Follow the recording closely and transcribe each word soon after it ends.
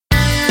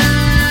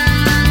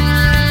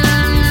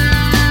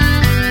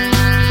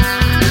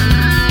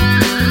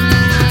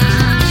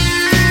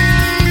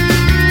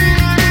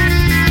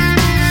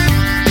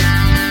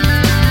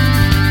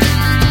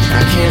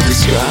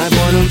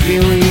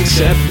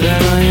accept that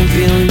I am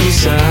feeling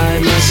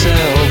beside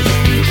myself.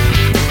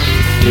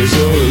 There's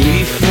no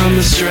relief from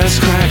the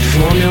stress, cracked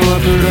formula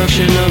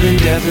production of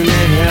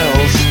indefinite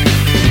health.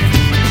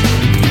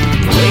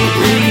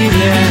 Lately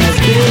there has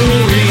been a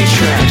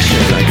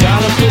retraction. I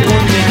gotta put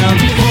one down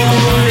before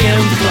I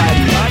am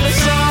flattened by the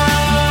sun.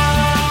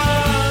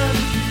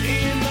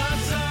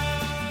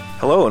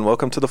 Hello and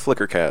welcome to the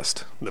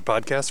flickrcast, the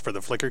podcast for the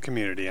Flickr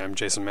community. I'm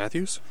Jason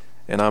Matthews.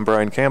 And I'm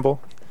Brian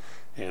Campbell.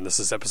 And this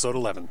is episode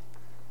 11.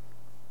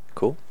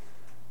 Cool.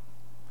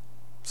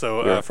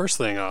 So first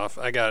thing off,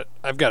 I've got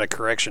a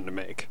correction to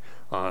make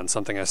on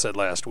something I said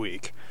last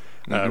week.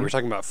 We were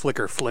talking about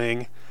Flickr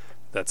Fling.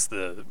 That's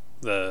the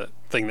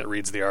thing that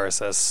reads the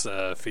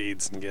RSS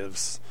feeds and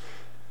gives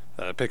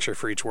a picture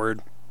for each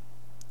word.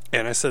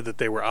 And I said that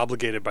they were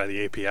obligated by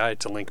the API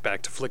to link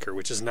back to Flickr,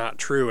 which is not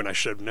true, and I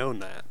should have known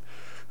that.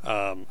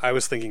 I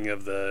was thinking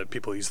of the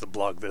people who use the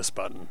blog this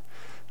button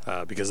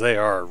because they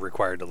are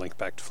required to link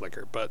back to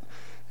Flickr. But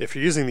if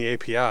you're using the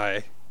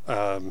API,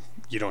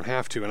 you don't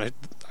have to. And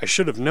I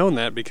should have known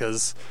that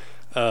because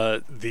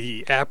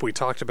the app we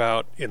talked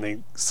about in the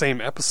same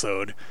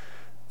episode,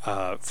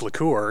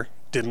 Flickr,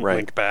 didn't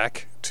link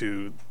back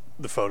to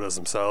the photos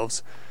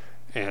themselves.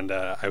 And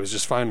I was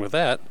just fine with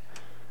that.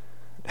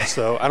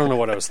 So I don't know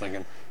what I was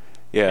thinking.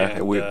 Yeah,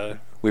 and,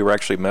 we were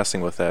actually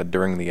messing with that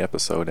during the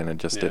episode, and it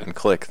just didn't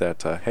click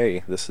that,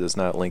 hey, this is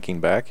not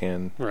linking back,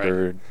 and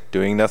they're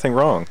doing nothing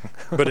wrong.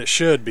 But it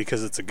should,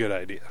 because it's a good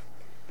idea.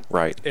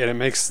 Right. And it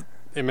makes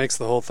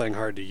the whole thing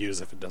hard to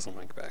use if it doesn't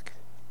link back.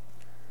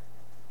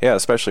 Yeah,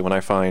 especially when I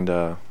find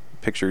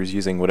pictures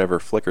using whatever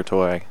Flickr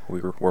toy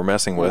we're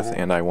messing with,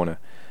 and I want to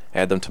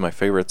add them to my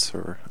favorites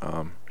or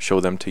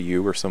show them to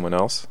you or someone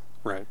else.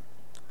 Right.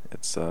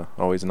 It's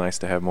always nice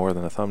to have more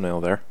than a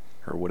thumbnail there,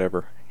 or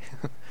whatever.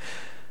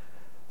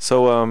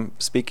 So,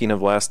 speaking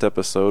of last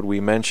episode, we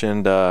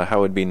mentioned how it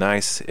would be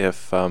nice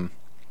if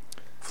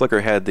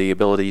Flickr had the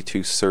ability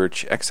to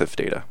search EXIF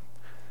data.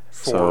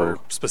 For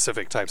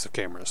specific types of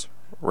cameras.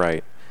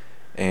 Right.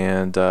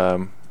 And,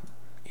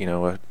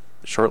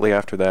 shortly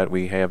after that,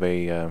 we have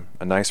a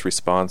nice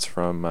response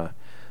from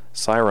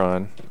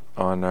Cyron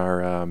on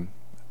our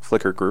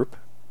Flickr group.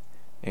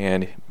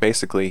 And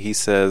basically, he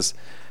says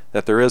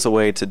that there is a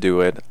way to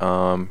do it.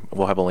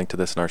 We'll have a link to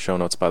this in our show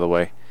notes, by the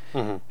way.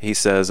 He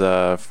says,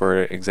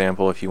 for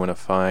example, if you want to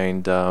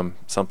find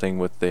something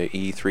with the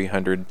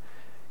E300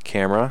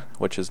 camera,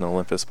 which is an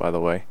Olympus, by the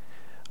way,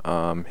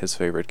 his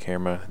favorite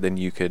camera, then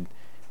you could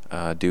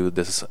do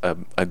this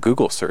a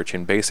Google search,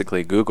 and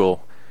basically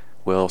Google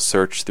will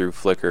search through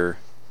Flickr,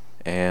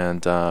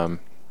 and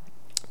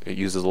it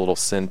uses a little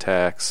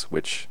syntax,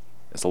 which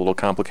is a little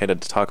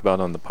complicated to talk about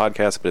on the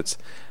podcast, but it's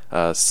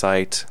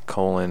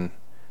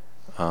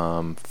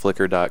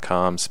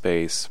site:/flickr.com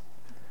space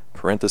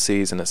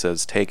parentheses, and it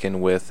says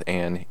taken with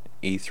an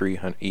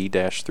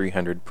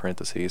E-300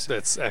 parentheses.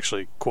 That's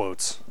actually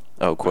quotes.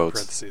 Oh, quotes.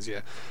 Parentheses,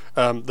 yeah.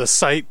 The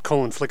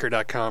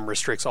site:/flickr.com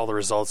restricts all the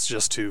results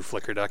just to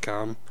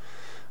flickr.com.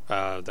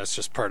 That's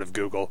just part of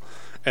Google.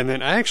 And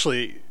then I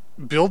actually,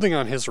 building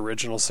on his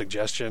original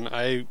suggestion,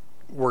 I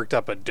worked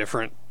up a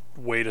different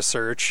way to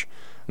search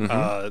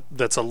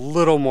that's a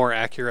little more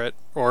accurate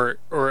or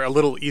a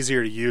little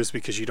easier to use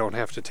because you don't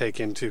have to take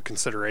into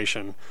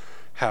consideration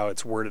how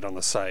it's worded on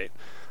the site.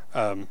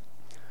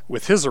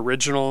 With his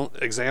original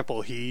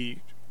example,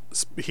 he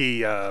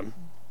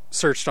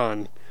searched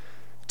on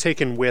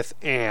taken with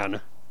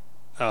an,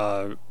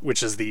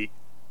 which is the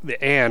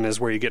an is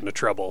where you get into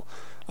trouble,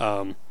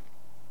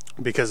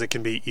 because it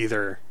can be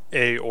either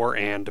a or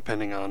an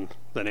depending on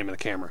the name of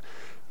the camera.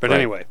 But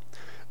anyway,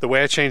 the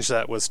way I changed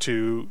that was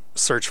to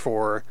search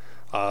for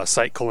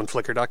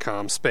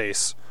site:/flickr.com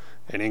space,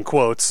 and in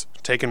quotes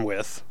taken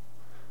with,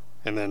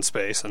 and then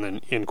space, and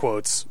then in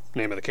quotes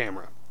name of the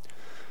camera.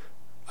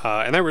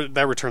 And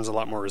that returns a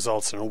lot more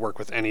results, and it'll work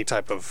with any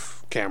type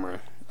of camera.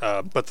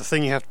 But the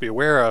thing you have to be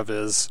aware of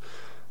is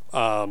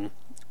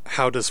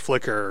how does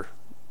Flickr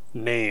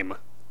name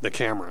the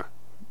camera?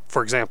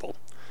 For example,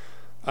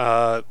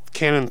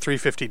 Canon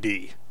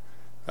 350D,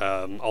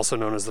 also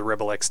known as the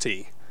Rebel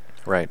XT.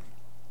 Right.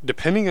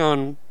 Depending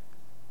on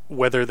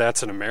whether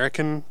that's an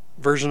American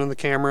version of the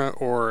camera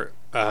or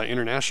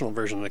international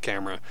version of the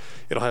camera,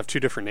 it'll have two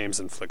different names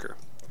in Flickr.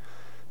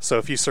 So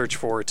if you search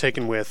for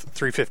taken with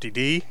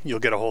 350D, you'll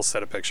get a whole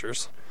set of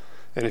pictures.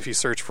 And if you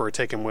search for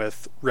taken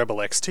with Rebel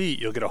XT,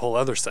 you'll get a whole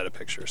other set of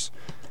pictures.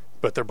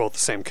 But they're both the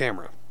same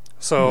camera.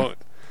 So,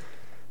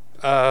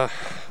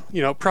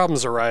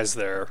 problems arise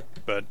there.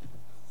 But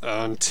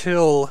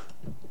until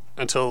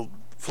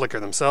Flickr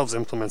themselves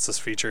implements this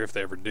feature, if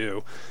they ever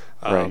do,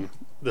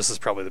 this is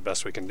probably the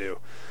best we can do.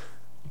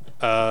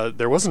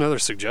 There was another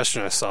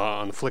suggestion I saw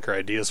on the Flickr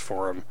Ideas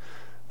forum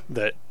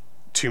that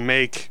to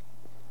make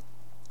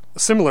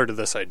similar to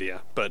this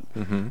idea, but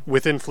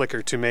within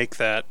Flickr, to make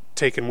that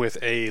taken with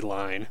a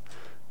line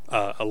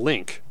a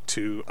link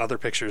to other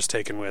pictures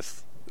taken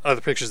with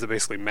other pictures that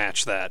basically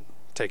match that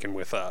taken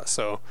with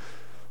so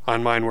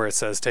on mine where it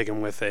says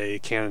taken with a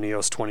Canon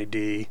EOS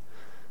 20D,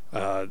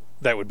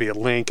 that would be a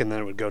link, and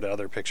then it would go to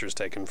other pictures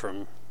taken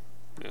from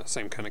Yeah,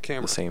 same kind of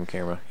camera. The same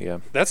camera, yeah.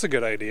 That's a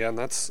good idea, and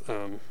that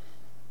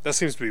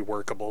seems to be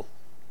workable.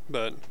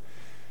 But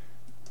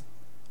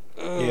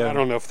I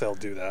don't know if they'll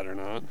do that or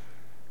not.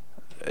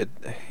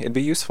 It'd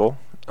be useful.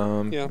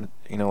 Yeah.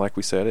 Like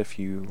we said, if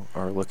you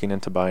are looking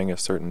into buying a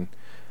certain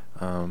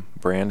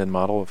brand and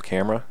model of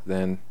camera,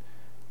 then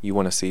you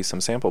want to see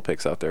some sample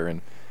pics out there.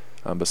 And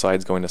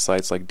besides going to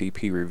sites like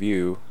DP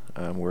Review,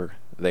 where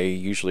they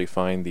usually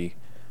find the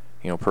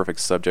perfect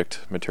subject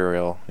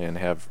material and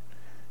have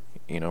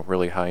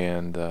really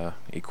high-end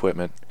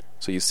equipment,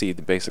 so you see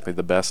basically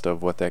the best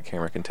of what that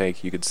camera can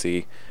take. You could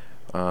see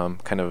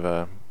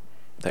the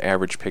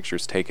average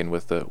pictures taken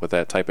with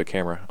that type of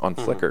camera on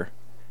Flickr,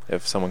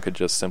 if someone could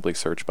just simply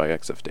search by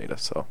EXIF data.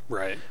 So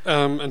right.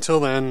 Until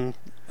then,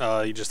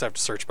 you just have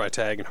to search by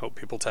tag and hope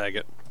people tag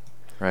it.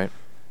 Right.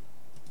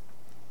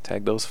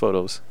 Tag those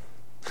photos.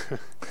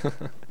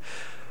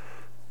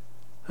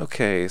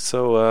 Okay,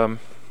 so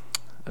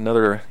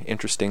another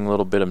interesting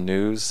little bit of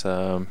news.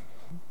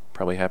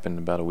 Probably happened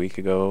about a week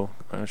ago,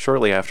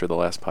 shortly after the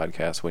last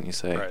podcast, wouldn't you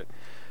say? Right.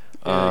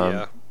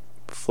 Yeah.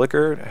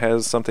 Flickr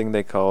has something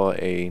they call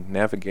a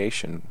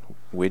navigation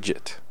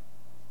widget.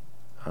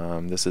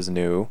 This is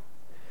new,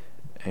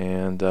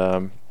 and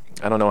I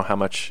don't know how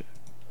much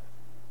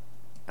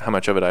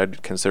of it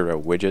I'd consider a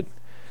widget,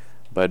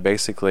 but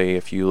basically,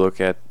 if you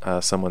look at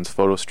someone's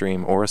photo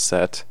stream or a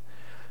set,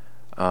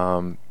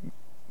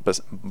 but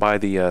by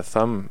the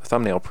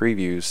thumbnail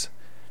previews,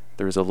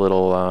 there's a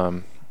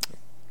little.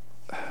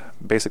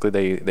 Basically,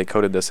 they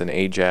coded this in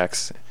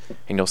Ajax,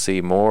 and you'll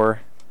see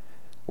more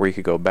where you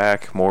could go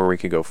back, more where you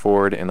could go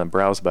forward, and a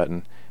browse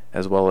button,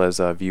 as well as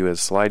view as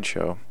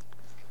slideshow.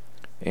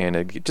 And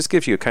it just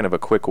gives you kind of a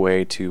quick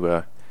way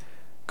to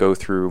go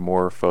through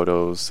more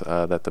photos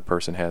that the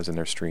person has in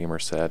their stream or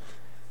set.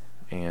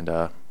 And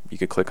you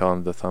could click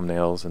on the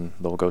thumbnails, and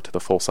they'll go to the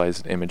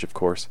full-size image, of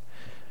course.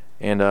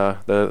 And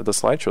the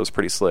slideshow is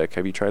pretty slick.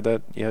 Have you tried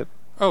that yet?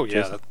 Oh,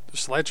 yeah. The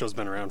slideshow's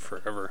been around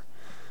forever.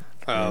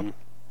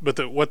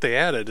 But what they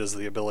added is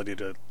the ability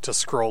to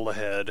scroll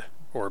ahead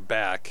or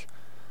back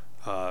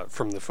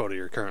from the photo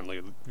you're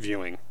currently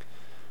viewing.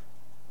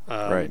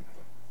 Right.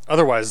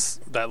 Otherwise,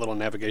 that little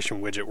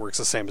navigation widget works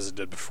the same as it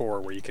did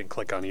before, where you can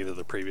click on either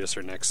the previous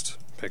or next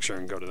picture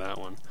and go to that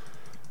one.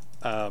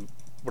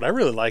 What I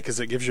really like is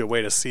it gives you a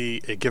way to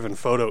see a given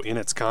photo in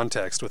its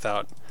context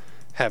without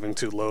having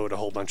to load a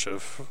whole bunch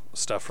of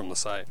stuff from the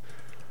site.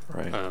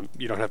 Right.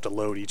 You don't have to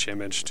load each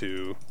image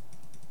to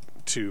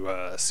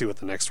see what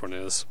the next one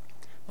is.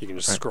 You can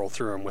just scroll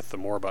through them with the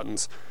more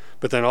buttons.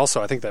 But then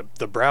also, I think that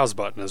the browse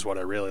button is what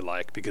I really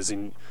like, because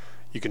you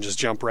can just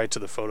jump right to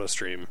the photo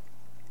stream.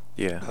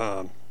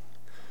 Yeah.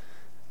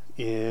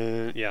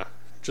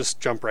 Just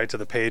jump right to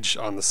the page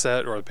on the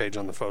set or the page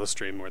on the photo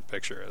stream where the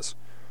picture is.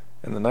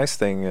 And the nice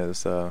thing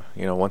is,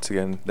 once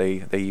again,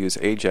 they use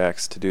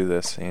Ajax to do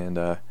this,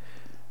 and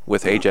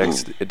with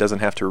Ajax, it doesn't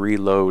have to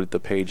reload the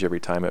page every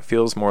time. It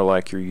feels more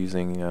like you're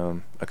using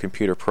a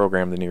computer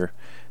program than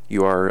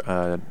you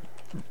are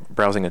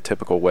browsing a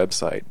typical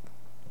website.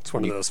 It's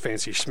one of those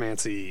fancy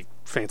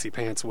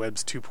pants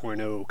Webs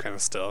 2.0 kind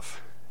of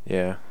stuff.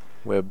 Yeah,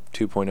 Web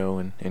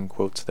 2.0 in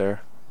quotes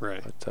there.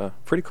 Right. But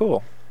pretty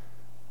cool.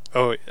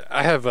 Oh,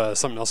 I have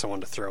something else I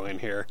wanted to throw in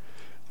here.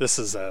 This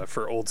is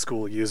for old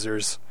school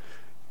users.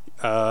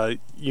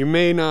 You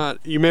may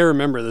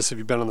remember this if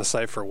you've been on the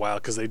site for a while,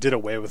 because they did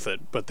away with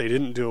it, but they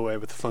didn't do away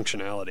with the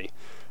functionality.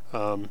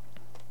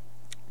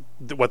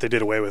 What they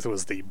did away with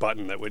was the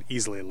button that would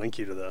easily link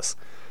you to this.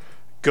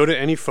 Go to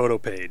any photo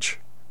page,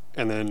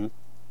 and then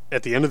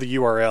at the end of the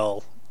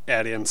URL,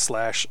 add in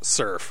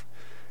 /surf,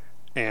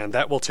 and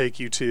that will take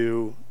you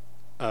to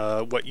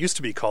what used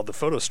to be called the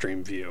photo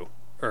stream view,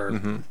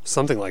 or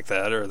something like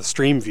that, or the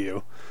stream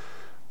view,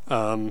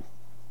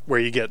 where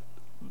you get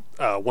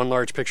one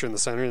large picture in the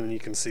center, and then you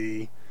can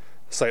see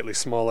slightly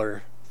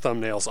smaller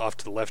thumbnails off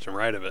to the left and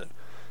right of it.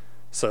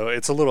 So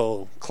it's a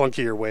little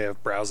clunkier way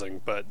of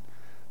browsing, but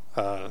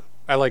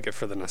I like it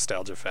for the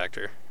nostalgia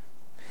factor.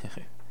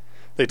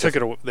 They took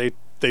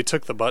they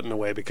took the button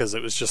away because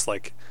it was just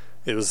like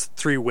it was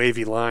three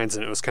wavy lines,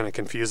 and it was kind of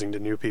confusing to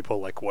new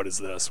people. Like, what is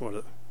this?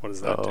 What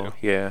does that do? Oh,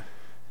 yeah.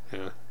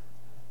 Yeah.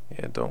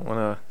 Yeah, don't want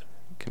to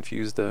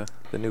confuse the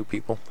new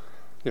people.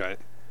 Right.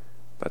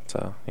 But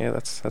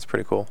that's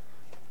pretty cool.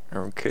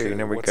 Okay,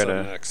 now we what's gotta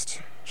up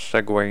next?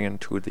 segue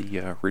into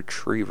the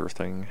retriever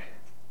thing.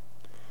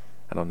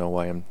 I don't know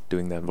why I'm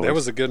doing that voice. That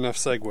was a good enough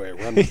segue.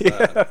 Run with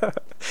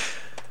that.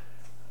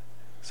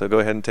 So go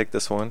ahead and take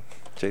this one,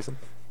 Jason.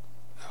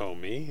 Oh,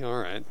 me?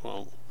 All right.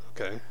 Well,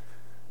 okay.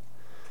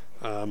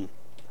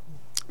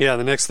 Yeah,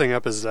 the next thing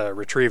up is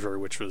Retriever,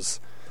 which was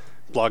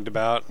blogged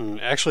about. And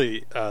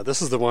actually,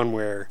 this is the one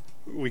where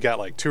we got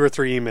like 2 or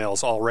 3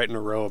 emails all right in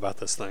a row about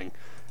this thing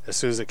as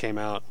soon as it came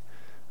out.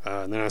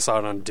 And then I saw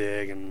it on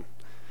Dig and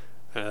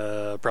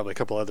probably a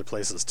couple other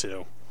places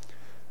too.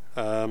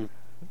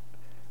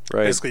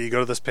 Right. Basically, you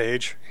go to this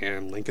page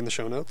and link in the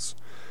show notes.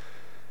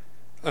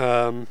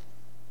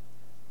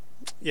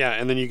 Yeah,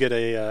 and then you get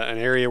an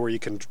area where you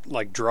can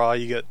like draw.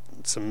 You get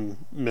some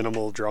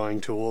minimal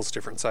drawing tools,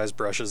 different size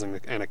brushes, and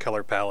a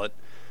color palette.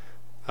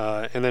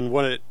 And then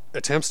what it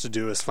attempts to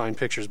do is find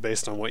pictures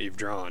based on what you've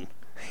drawn.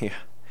 Yeah.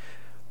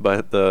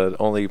 But the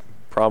only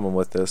problem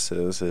with this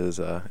is it's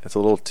a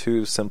little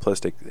too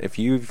simplistic. If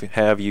you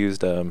have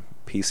used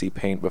PC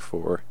Paint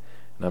before,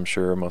 and I'm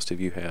sure most of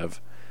you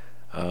have,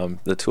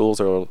 the tools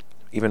are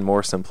even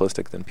more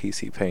simplistic than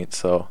PC Paint.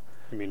 So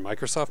You mean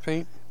Microsoft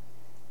Paint?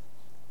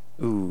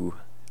 Ooh,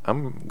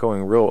 I'm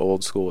going real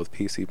old school with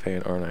PC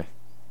Paint, aren't I?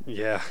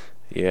 Yeah.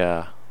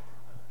 Yeah.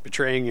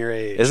 Betraying your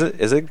age. Is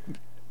it?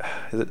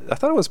 I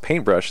thought it was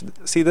Paintbrush.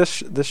 See,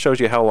 this shows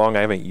you how long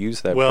I haven't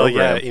used that well,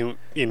 program. yeah,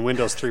 in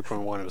Windows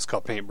 3.1 it was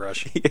called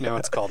Paintbrush. Yeah. Now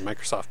it's called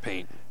Microsoft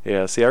Paint.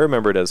 Yeah, see, I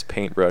remember it as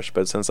Paintbrush,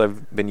 but since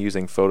I've been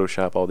using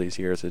Photoshop all these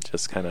years, it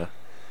just kind of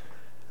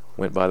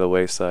went by the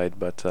wayside.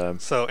 But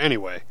so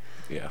anyway,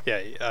 yeah.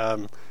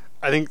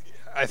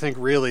 I think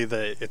really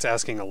that it's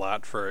asking a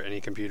lot for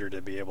any computer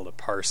to be able to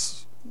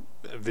parse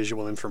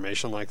visual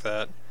information like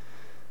that,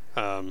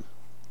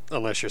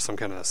 unless you're some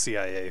kind of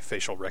CIA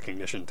facial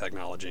recognition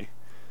technology.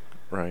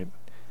 Right.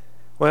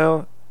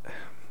 Well,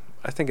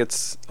 I think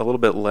it's a little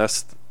bit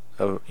less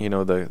of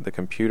the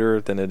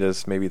computer than it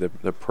is maybe the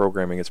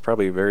programming. It's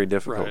probably very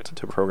difficult Right.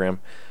 to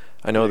program.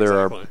 I know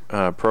Exactly. there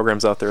are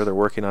programs out there they're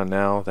working on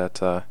now that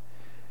where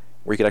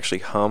you could actually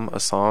hum a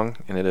song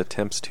and it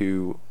attempts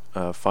to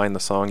find the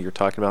song you're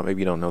talking about.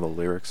 Maybe you don't know the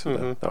lyrics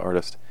of the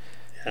artist,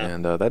 Yeah.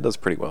 and that does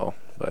pretty well.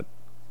 But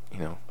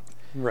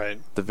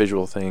Right. the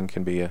visual thing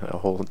can be a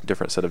whole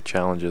different set of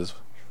challenges.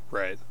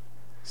 Right.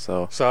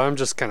 So I'm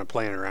just kind of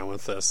playing around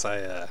with this.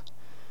 I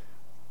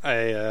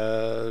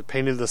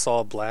painted this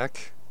all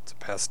black. It's a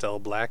pastel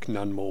black,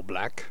 Nunmo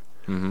black.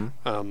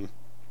 mm-hmm.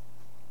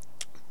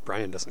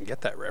 Brian doesn't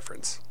get that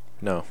reference.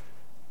 No.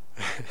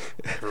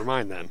 Never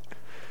mind then.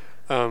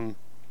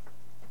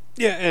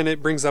 Yeah, and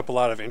it brings up a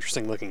lot of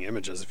interesting looking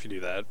images if you do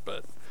that.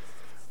 But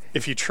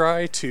if you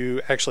try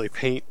to actually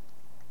paint,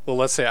 well,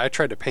 let's say I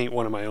tried to paint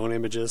one of my own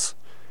images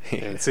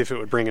and see if it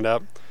would bring it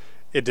up.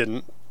 It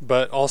didn't.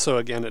 But also,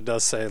 again, it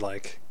does say,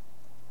 like,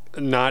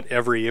 not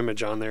every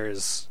image on there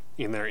is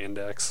in their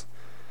index.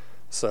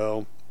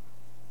 So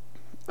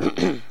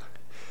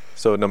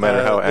So no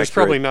matter how there's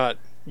accurate,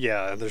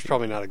 there's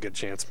probably not a good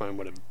chance mine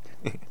would have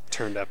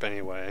turned up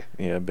anyway.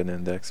 yeah, been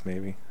indexed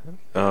maybe.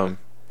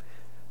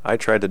 I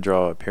tried to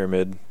draw a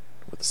pyramid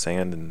with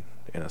sand and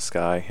a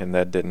sky, and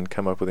that didn't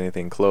come up with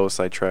anything close.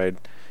 I tried.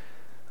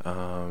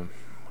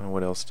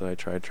 What else did I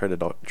try? I tried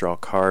to draw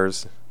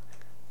cars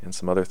and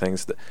some other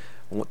things.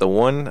 The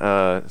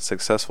one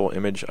successful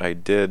image I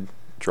did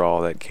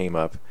draw that came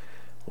up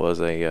was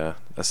a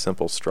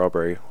simple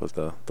strawberry with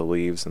the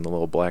leaves and the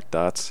little black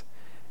dots.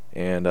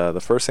 And the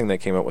first thing that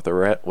came up with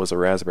was a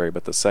raspberry,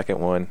 but the second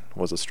one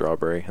was a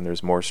strawberry, and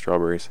there's more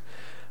strawberries.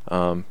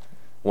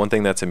 One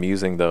thing that's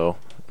amusing, though,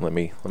 let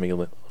me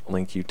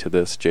link you to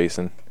this,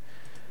 Jason.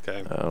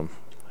 Okay.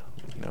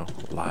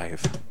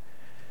 Live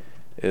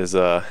is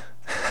a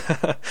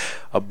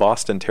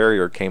Boston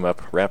Terrier came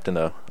up wrapped in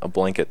a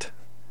blanket.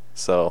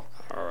 So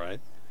All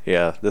right.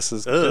 yeah, this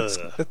is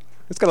Ugh.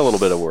 it's got a little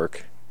bit of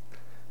work.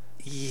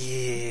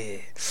 Yeah.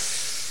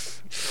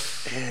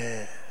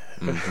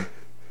 Mhm.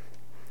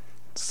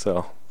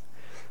 So,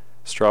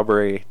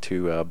 strawberry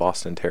to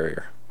Boston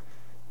Terrier.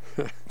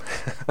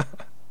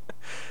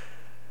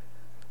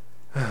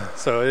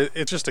 So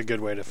it's just a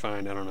good way to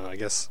find, I don't know, I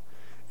guess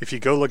if you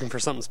go looking for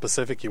something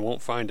specific, you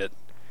won't find it.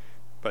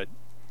 But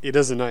it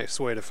is a nice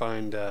way to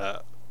find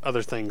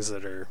other things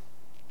that are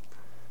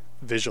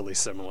visually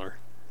similar.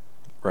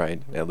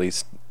 Right.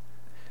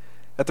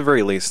 At the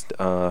very least,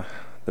 the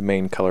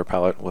main color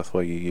palette with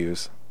what you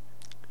use.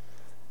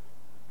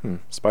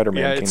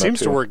 Spider-Man Yeah, came it up seems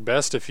too. to work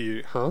best if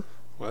you... Huh?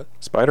 What?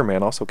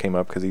 Spider-Man also came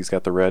up because he's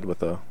got the red with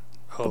the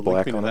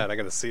black link me to on that. it. I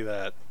got to see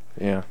that.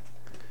 Yeah.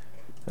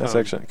 That's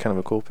actually kind of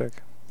a cool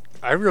pick.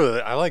 I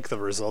like the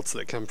results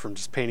that come from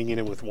just painting it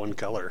in with one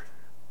color,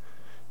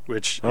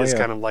 which is yeah.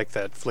 kind of like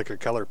that Flickr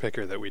color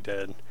picker that we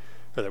did,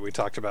 or that we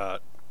talked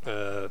about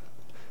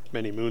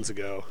many moons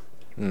ago.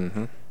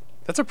 Mm-hmm.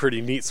 That's a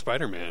pretty neat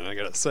Spider-Man, I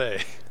gotta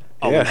say.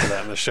 I'll Yeah. link to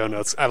that in the show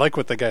notes. I like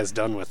what the guy's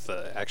done with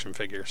the action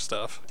figure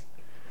stuff.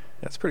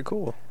 That's pretty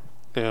cool.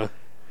 Yeah.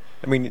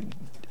 I mean,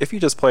 if you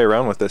just play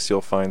around with this,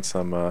 you'll find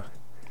some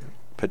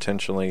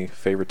potentially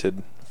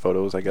favorited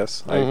photos, I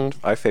guess. Mhm.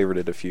 I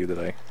favorited a few that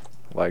I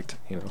liked,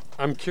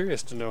 I'm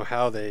curious to know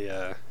how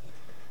they,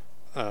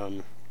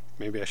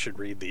 maybe I should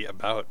read the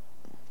About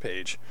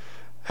page,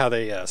 how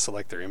they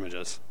select their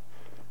images.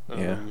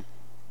 Yeah.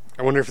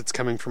 I wonder if it's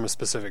coming from a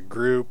specific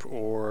group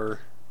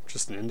or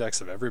just an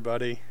index of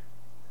everybody.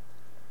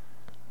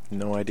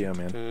 No idea,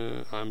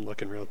 man. I'm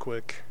looking real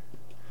quick.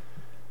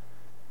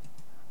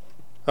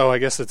 Oh, I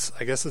guess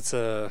it's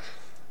a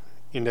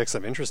index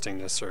of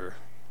interestingness or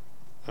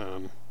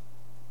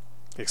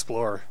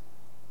explore.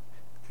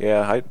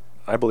 Yeah,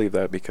 I believe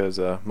that because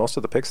most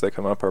of the pics that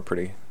come up are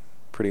pretty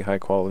high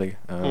quality.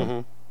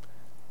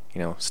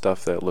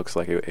 Stuff that looks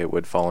like it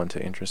would fall into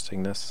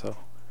interestingness. So,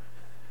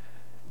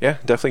 yeah,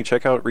 definitely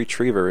check out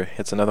Retriever.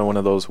 It's another one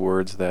of those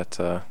words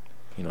that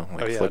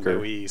like oh yeah, Flickr.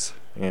 no ease.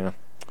 Yeah.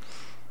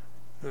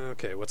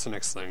 Okay, what's the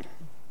next thing?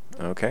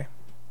 Okay.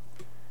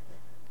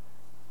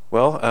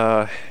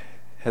 Well,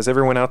 has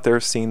everyone out there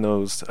seen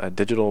those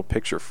digital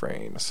picture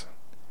frames?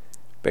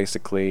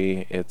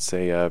 Basically, it's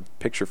a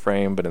picture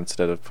frame, but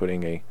instead of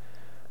putting a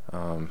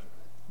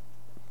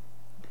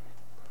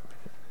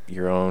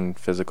your own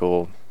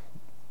physical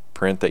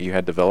print that you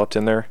had developed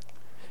in there,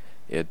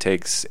 it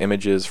takes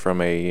images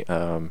from a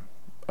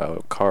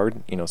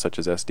card, such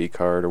as SD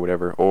card or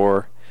whatever,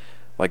 or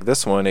like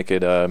this one, it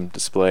could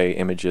display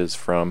images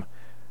from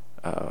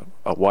a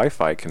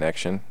Wi-Fi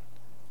connection,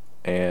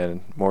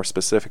 and more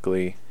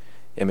specifically,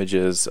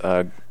 images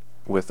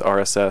with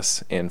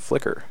RSS in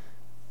Flickr.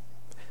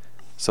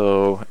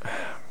 So,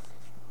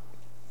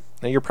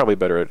 now you're probably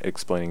better at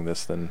explaining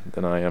this than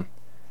I am.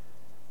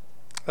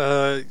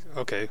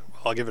 Okay,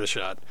 I'll give it a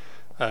shot.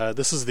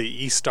 This is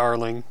the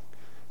E-Starling,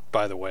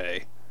 by the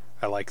way.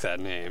 I like that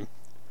name.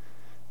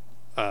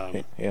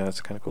 Yeah,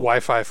 that's kind of cool.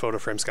 Wi-Fi photo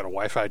frame's got a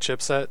Wi-Fi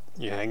chipset.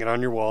 You hang it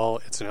on your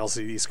wall. It's an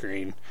LCD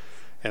screen,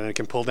 and it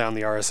can pull down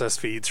the RSS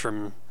feeds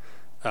from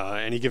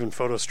any given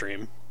photo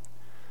stream.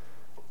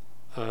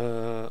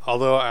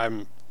 Although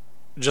I'm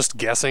just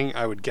guessing,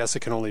 I would guess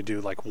it can only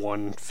do like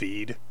one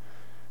feed.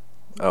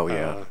 Oh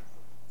yeah.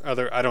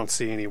 I don't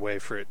see any way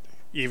for it.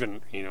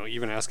 Even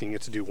asking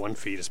it to do one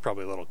feed is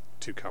probably a little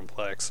too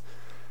complex.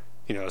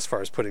 As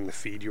far as putting the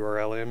feed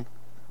URL in.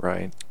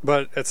 Right.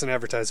 But it's an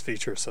advertised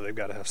feature, so they've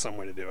got to have some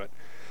way to do it.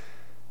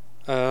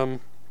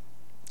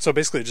 So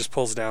basically, it just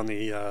pulls down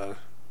the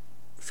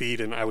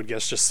feed, and I would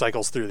guess just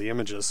cycles through the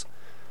images.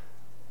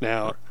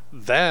 Now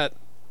that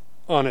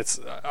on its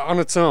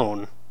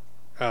own,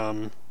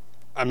 I'm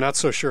not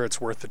so sure it's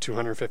worth the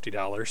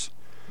 $250.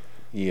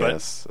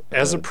 Yes. But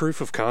as a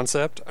proof of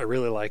concept, I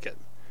really like it.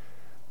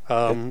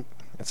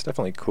 It's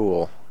definitely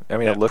cool. I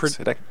mean, it looks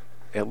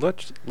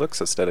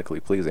aesthetically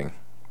pleasing,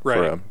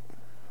 right,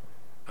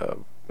 for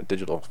a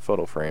digital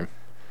photo frame.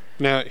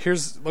 Now,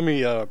 let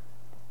me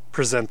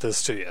present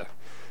this to you.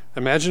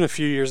 Imagine a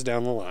few years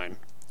down the line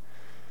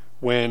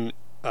when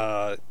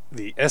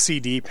the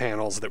SED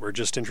panels that were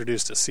just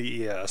introduced at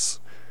CES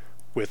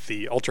with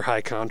the ultra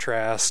high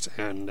contrast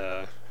and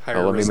higher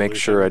resolution. Let me make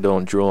sure I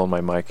don't drool on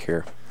my mic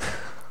here.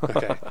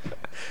 Okay.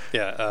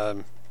 Yeah.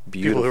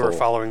 Beautiful. People who are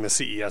following the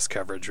CES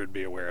coverage would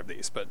be aware of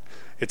these, but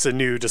it's a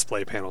new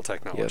display panel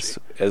technology.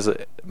 Yes.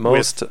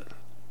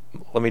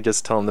 Let me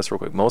just tell them this real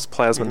quick. Most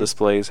plasma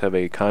displays have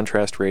a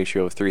contrast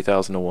ratio of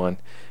 3,000 to 1,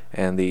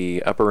 and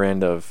the upper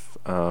end of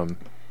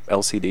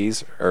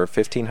LCDs are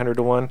 1,500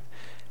 to 1.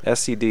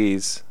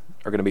 SCDs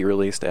are going to be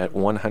released at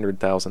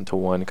 100,000 to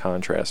 1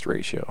 contrast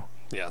ratio.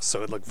 Yeah,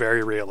 so it looked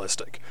very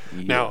realistic.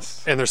 Yes. Now,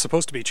 and they're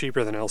supposed to be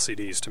cheaper than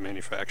LCDs to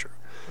manufacture.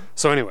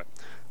 So anyway,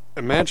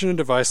 imagine a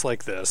device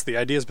like this. The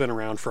idea's been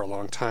around for a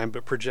long time,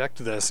 but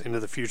project this into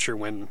the future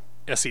when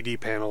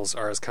SED panels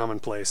are as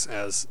commonplace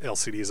as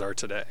LCDs are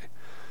today.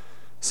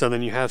 So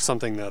then you have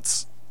something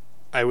that's,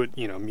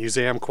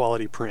 museum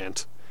quality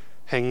print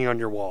hanging on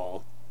your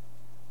wall,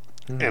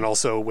 and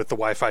also with the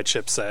Wi-Fi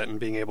chipset and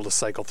being able to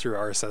cycle through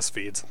RSS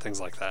feeds and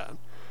things like that.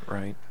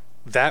 Right.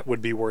 That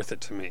would be worth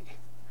it to me.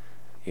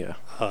 Yeah.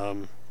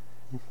 But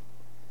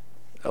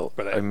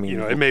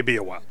it may be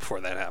a while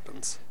before that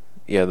happens.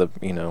 Yeah, this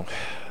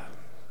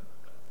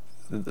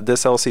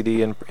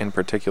LCD in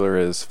particular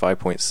is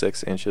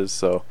 5.6 inches,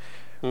 so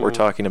we're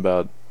talking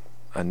about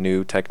a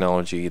new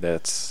technology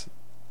that's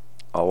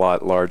a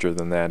lot larger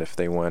than that if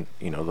they went,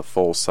 the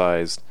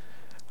full-sized.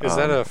 Is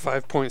that a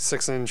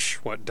 5.6 inch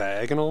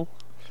diagonal?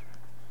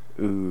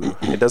 Ooh,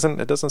 it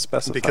doesn't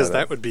specify. Because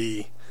that'd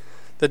be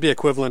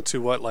equivalent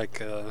to like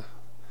a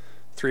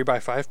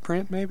 3x5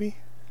 print maybe?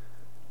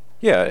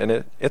 Yeah,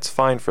 and it's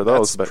fine for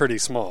those, but pretty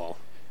small.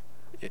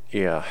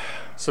 Yeah.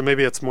 So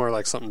maybe it's more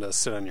like something to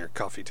sit on your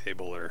coffee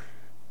table or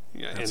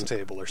end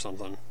table or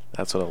something.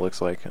 That's what it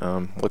looks like.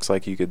 Looks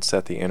like you could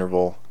set the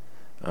interval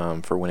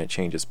for when it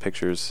changes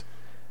pictures.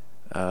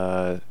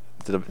 The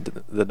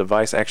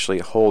device actually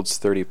holds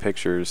 30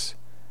 pictures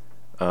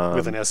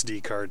with an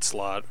SD card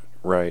slot.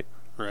 Right.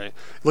 Right.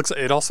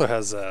 It also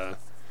has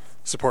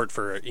support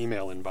for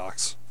email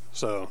inbox,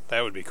 so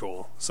that would be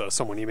cool. So if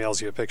someone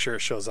emails you a picture, it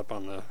shows up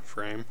on the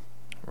frame.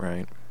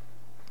 Right.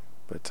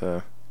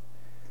 But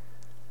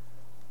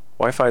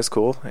Wi-Fi is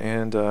cool,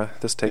 and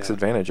this takes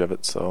advantage of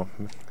it. So,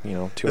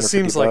 $250. This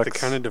seems like the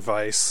kind of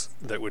device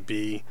that would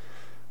be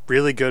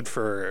really good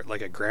for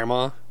like a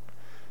grandma,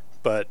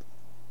 but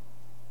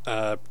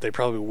they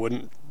probably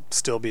wouldn't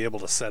still be able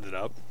to set it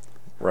up.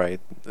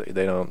 Right.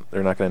 They're not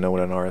going to know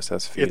what an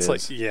RSS feed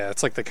is.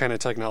 It's like the kind of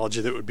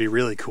technology that would be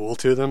really cool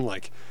to them.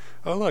 Like,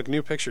 oh look,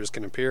 new pictures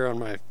can appear on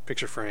my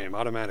picture frame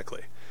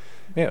automatically.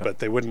 Yeah. But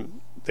they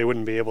wouldn't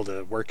be able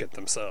to work it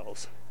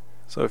themselves.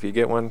 So if you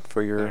get one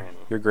for your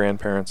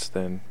grandparents,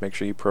 then make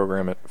sure you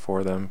program it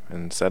for them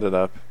and set it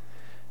up,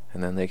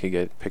 and then they could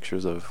get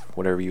pictures of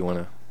whatever you want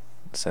to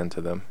send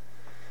to them.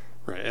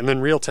 Right. And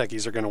then real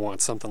techies are going to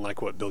want something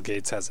like what Bill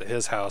Gates has at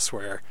his house,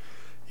 where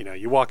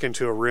you walk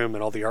into a room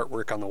and all the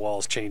artwork on the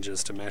walls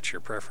changes to match your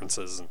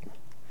preferences and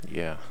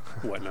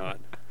whatnot.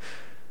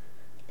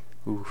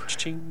 Ooh.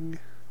 Ching.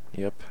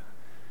 Yep.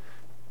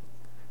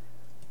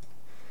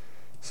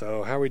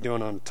 So how are we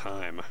doing on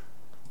time?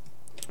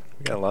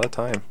 We got a lot of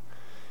time.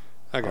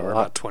 Okay, we're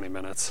about 20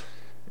 minutes.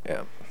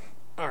 Yeah.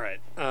 All right.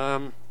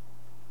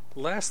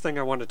 Last thing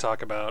I wanted to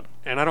talk about,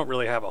 and I don't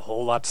really have a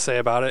whole lot to say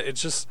about it.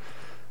 It's just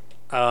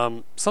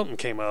something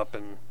came up,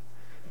 and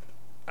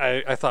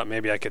I thought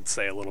maybe I could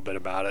say a little bit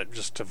about it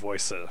just to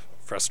voice a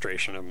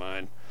frustration of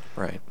mine.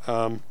 Right.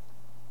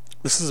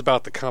 This is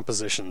about the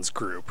compositions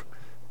group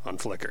on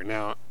Flickr.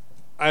 Now,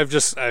 I've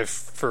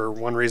for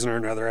one reason or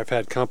another, I've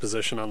had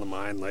composition on the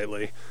mind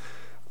lately.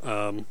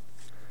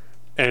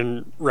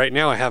 And right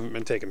now I haven't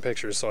been taking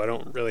pictures, so I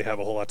don't really have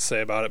a whole lot to say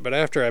about it. But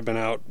after I've been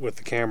out with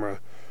the camera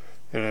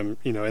and I'm,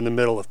 in the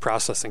middle of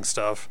processing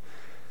stuff,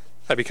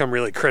 I become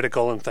really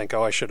critical and think,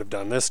 oh, I should have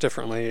done this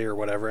differently or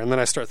whatever. And then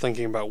I start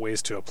thinking about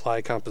ways to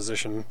apply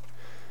composition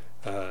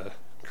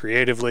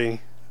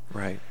creatively.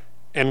 Right.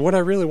 And what I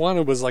really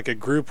wanted was like a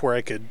group where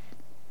I could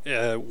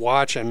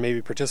watch and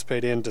maybe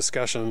participate in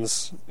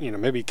discussions,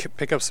 maybe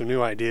pick up some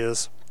new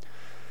ideas.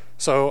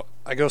 So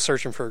I go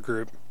searching for a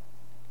group,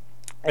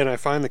 and I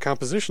find the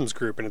compositions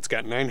group, and it's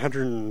got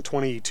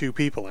 922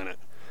 people in it.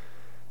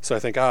 So I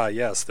think,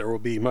 yes, there will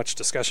be much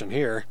discussion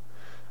here.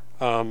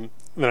 Then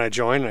I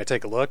join and I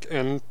take a look,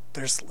 and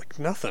there's like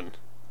nothing.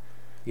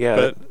 Yeah,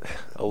 but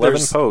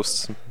 11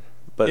 posts.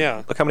 But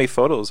yeah. Look how many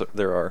photos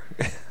there are.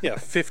 Yeah,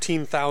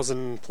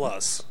 15,000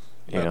 plus.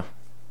 Yeah.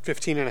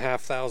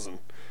 15,500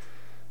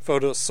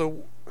 photos.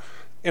 So,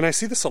 and I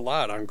see this a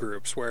lot on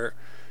groups where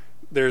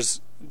there's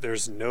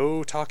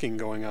no talking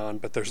going on,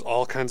 but there's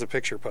all kinds of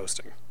picture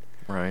posting.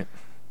 Right.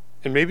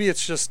 And maybe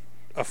it's just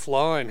a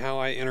flaw in how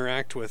I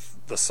interact with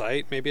the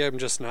site. Maybe I'm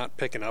just not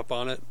picking up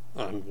on it,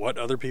 on what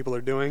other people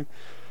are doing.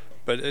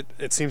 But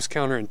it seems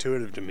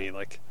counterintuitive to me,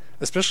 like,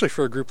 especially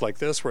for a group like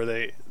this where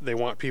they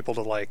want people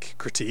to like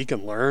critique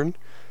and learn,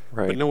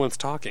 right. But no one's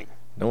talking.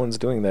 No one's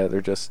doing that. They're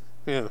just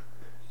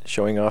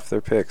showing off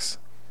their pics.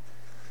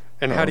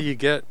 And how do you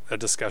get a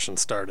discussion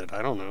started?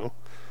 I don't know.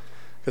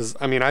 Because,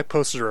 I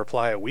posted a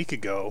reply a week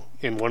ago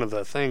in one of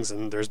the things,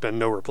 and there's been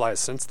no replies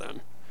since then.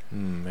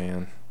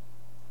 Man.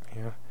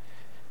 Yeah.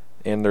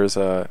 And there's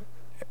a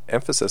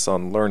emphasis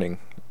on learning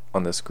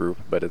on this group,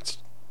 but it's...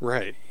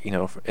 Right.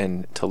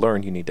 And to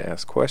learn, you need to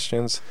ask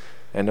questions,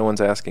 and no one's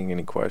asking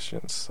any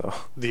questions, so...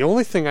 The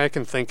only thing I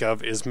can think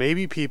of is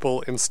maybe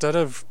people, instead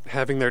of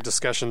having their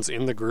discussions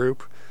in the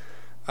group,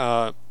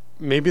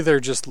 maybe they're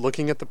just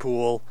looking at the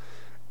pool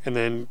and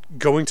then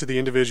going to the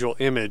individual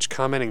image,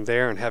 commenting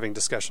there, and having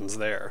discussions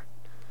there.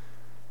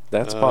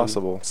 That's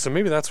possible. So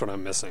maybe that's what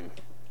I'm missing.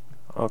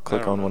 I'll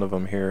click on one of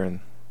them here, and...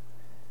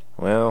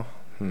 Well,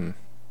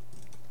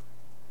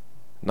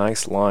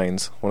 Nice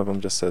lines. One of them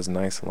just says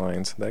nice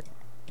lines. That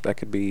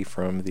could be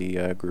from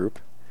the group.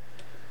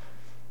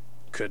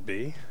 Could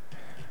be.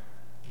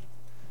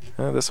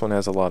 This one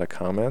has a lot of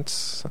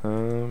comments.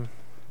 Some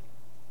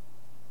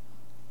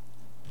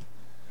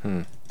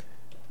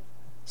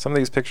of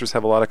these pictures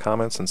have a lot of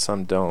comments and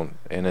some don't,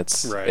 and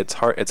it's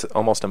hard. It's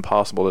almost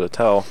impossible to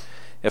tell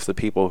if the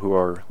people who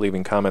are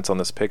leaving comments on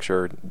this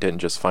picture didn't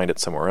just find it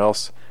somewhere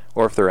else,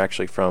 or if they're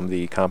actually from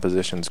the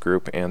compositions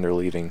group and they're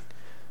leaving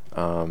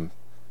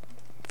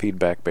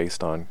feedback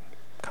based on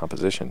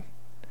composition.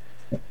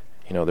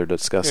 They're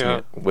discussing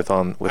it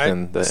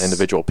within the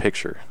individual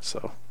picture.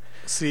 So,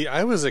 see,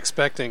 I was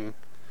expecting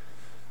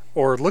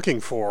or looking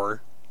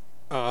for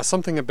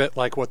something a bit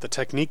like what the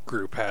technique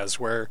group has,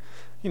 where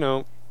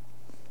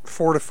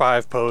 4 to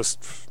 5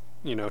 posts,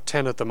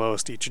 10 at the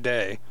most each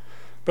day,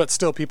 but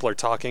still people are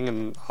talking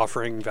and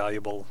offering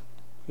valuable,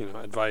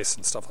 advice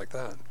and stuff like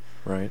that.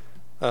 Right.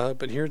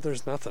 But here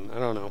there's nothing. I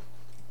don't know.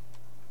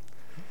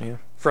 Yeah.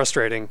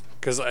 Frustrating,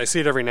 because I see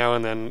it every now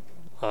and then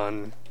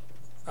on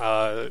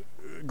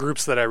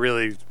groups that I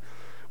really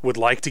would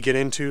like to get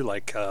into,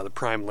 like the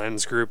Prime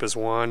Lens group is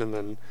one, and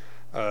then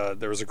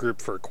there was a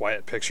group for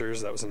quiet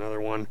pictures, that was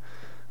another one,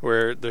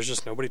 where there's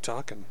just nobody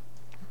talking.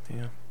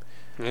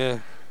 Yeah.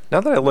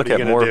 Now that I look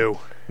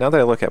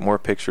at more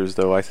pictures,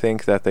 though, I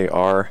think that they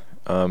are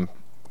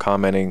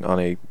commenting on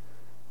a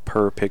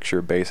per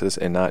picture basis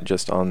and not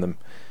just on the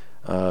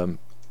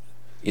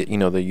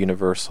the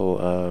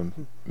universal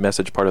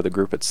message part of the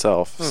group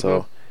itself. Mm-hmm.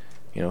 So,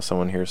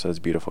 someone here says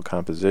beautiful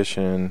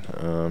composition.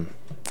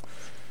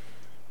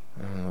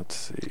 Let's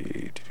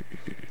see.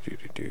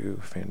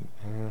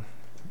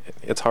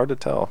 It's hard to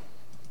tell.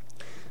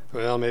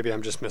 Well, maybe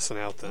I'm just missing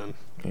out then.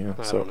 Yeah.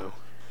 I don't know.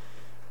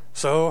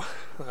 So,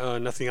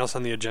 nothing else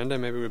on the agenda.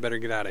 Maybe we better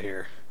get out of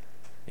here.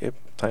 Yep.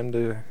 Time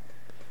to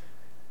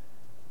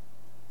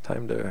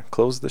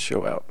close the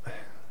show out.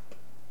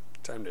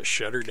 Time to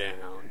shut her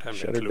down. Time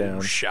to close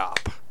down.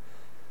 Shop.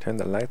 Turn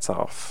the lights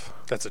off.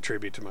 That's a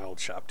tribute to my old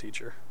shop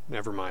teacher.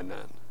 Never mind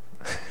that.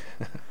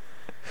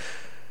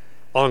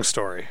 Long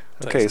story.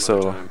 Okay,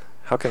 so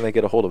how can they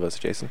get a hold of us,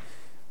 Jason?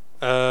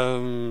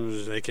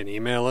 They can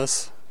email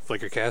us,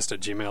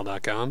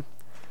 flickrcast@gmail.com.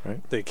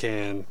 Right. They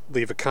can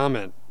leave a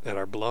comment at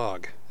our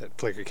blog at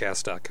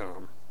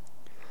flickrcast.com.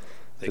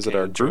 They Visit can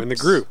our join the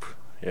groups. group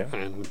Yeah.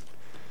 and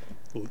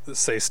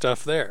say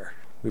stuff there.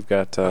 We've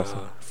got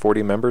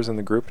 40 members in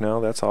the group now.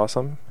 That's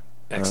awesome.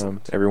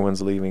 Excellent.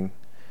 Everyone's leaving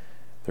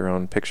their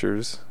own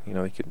pictures. You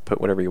know, you can put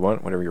whatever you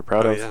want, whatever you're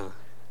proud of. Yeah.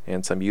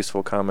 And some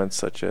useful comments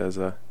such as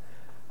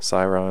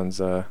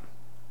Cyron's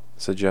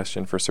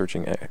suggestion for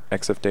searching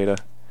EXIF data.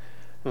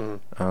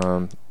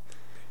 Mm-hmm.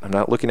 I'm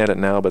not looking at it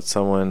now, but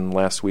someone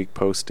last week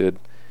posted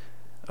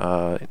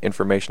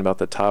information about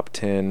the top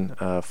 10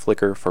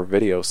 Flickr for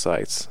video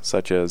sites,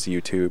 such as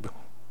YouTube.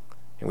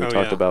 And we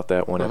talked about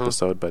that one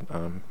episode, but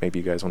maybe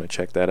you guys want to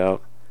check that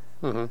out.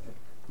 Mm-hmm.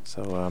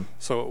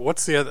 So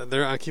what's the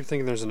other? I keep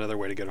thinking there's another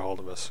way to get a hold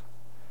of us.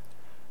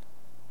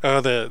 Oh,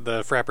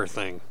 the Frapper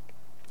thing.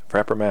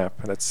 Frapper map.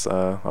 That's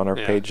on our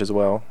page as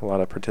well. A lot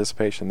of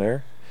participation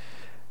there.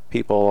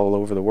 People all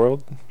over the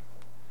world.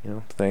 You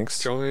know,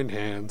 thanks. Join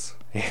hands.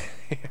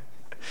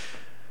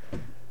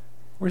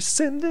 We're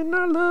sending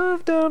our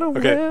love down a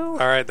Okay, well.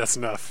 all right, that's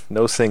enough.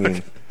 No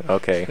singing.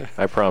 Okay,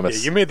 I promise.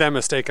 Yeah, you made that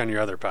mistake on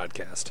your other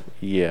podcast.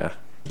 Yeah.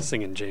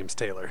 Singing James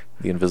Taylor.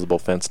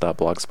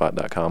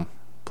 Theinvisiblefence.blogspot.com.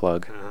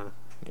 Plug.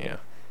 Yeah.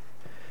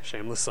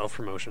 Shameless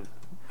self-promotion.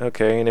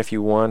 Okay, and if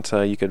you want,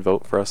 you could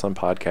vote for us on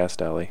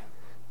Podcast Alley.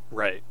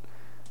 Right.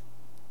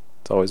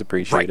 It's always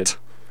appreciated. Right.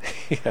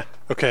 Yeah.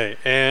 Okay,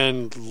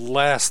 and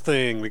last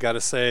thing, we got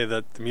to say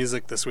that the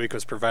music this week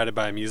was provided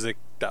by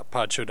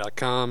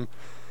music.podshow.com,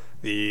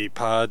 the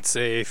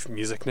PodSafe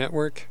Music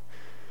Network.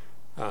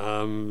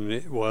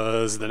 It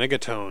was the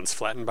Negatones,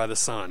 Flattened by the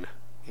Sun.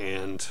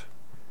 And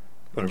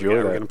what Enjoy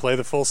we're that. going to play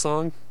the full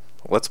song?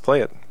 Let's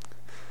play it.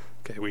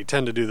 Okay, we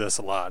tend to do this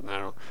a lot, and I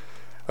don't...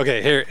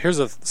 Okay, here's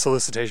a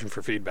solicitation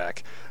for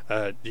feedback.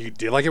 Do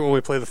you like it when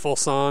we play the full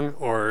song,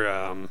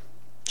 or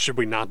should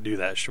we not do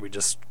that? Should we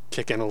just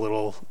kick in a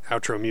little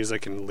outro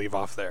music and leave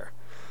off there?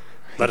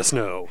 Let us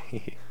know.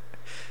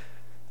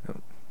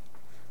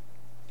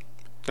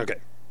 Okay,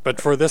 but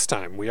for this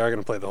time, we are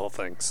going to play the whole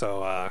thing.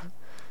 So,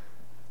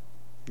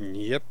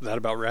 yep, that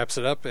about wraps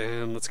it up,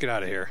 and let's get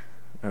out of here.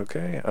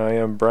 Okay, I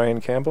am Brian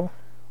Campbell.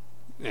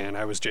 And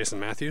I was Jason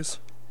Matthews.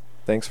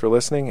 Thanks for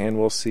listening, and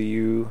we'll see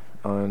you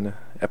on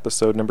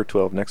episode number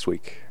 12 next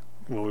week.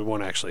 Well, we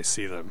won't actually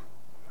see them.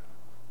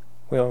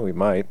 Well, we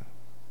might.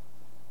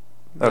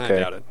 Okay. I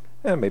doubt it.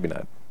 Maybe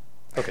not.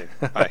 Okay,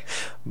 bye.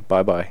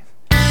 Bye-bye.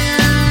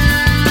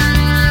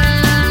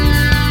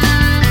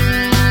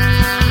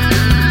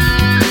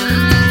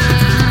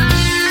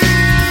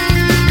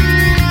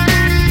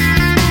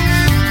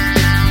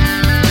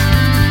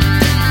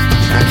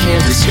 I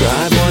can't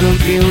describe what I'm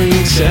feeling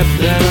except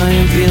that I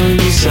am feeling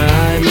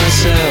beside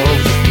myself.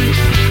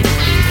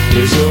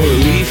 There's no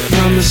relief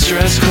from the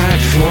stress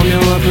cracked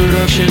formula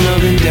production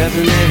of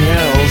indefinite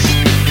health.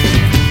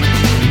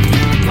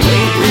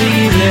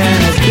 Lately there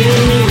has been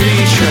a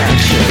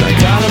retraction. I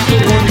gotta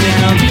put one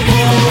down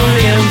before I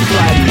am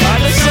flattened by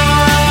the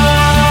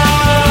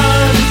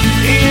sun.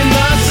 In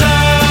the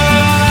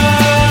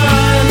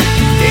sun.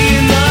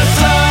 In the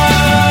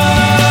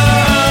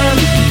sun.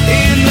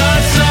 In the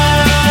sun.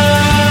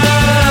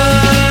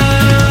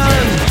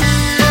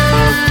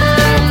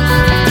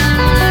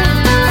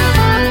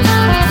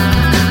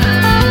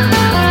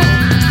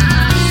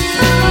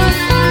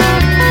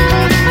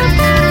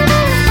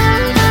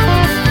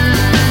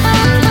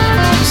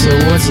 So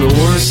what's the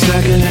worst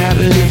that could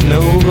happen if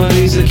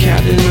nobody's the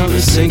captain of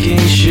the sinking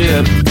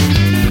ship?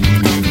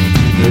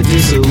 The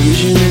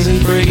disillusion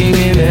isn't breaking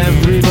and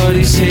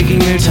everybody's taking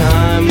their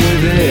time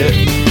with it.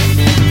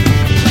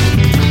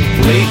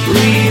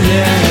 Lately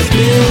there has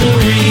been a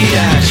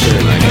reaction.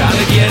 I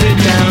gotta get it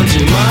down to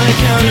my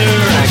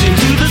counteraction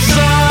to the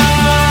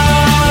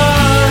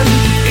sun.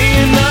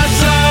 In the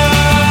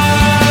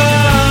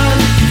sun.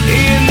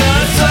 In the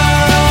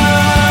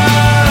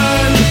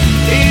sun.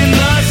 In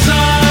the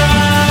sun.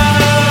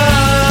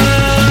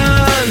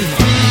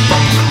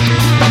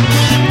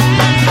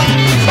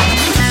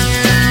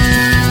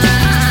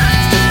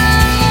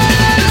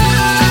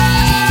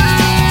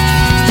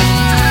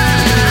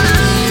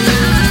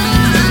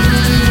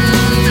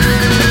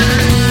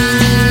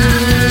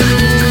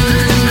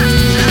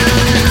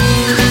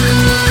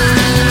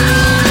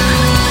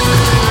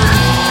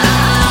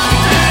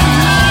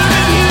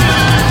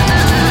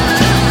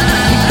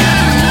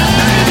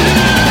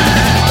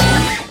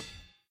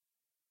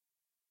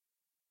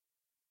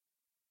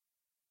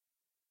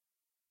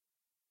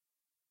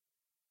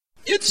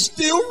 It's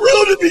still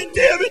real to me,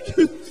 damn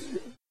it!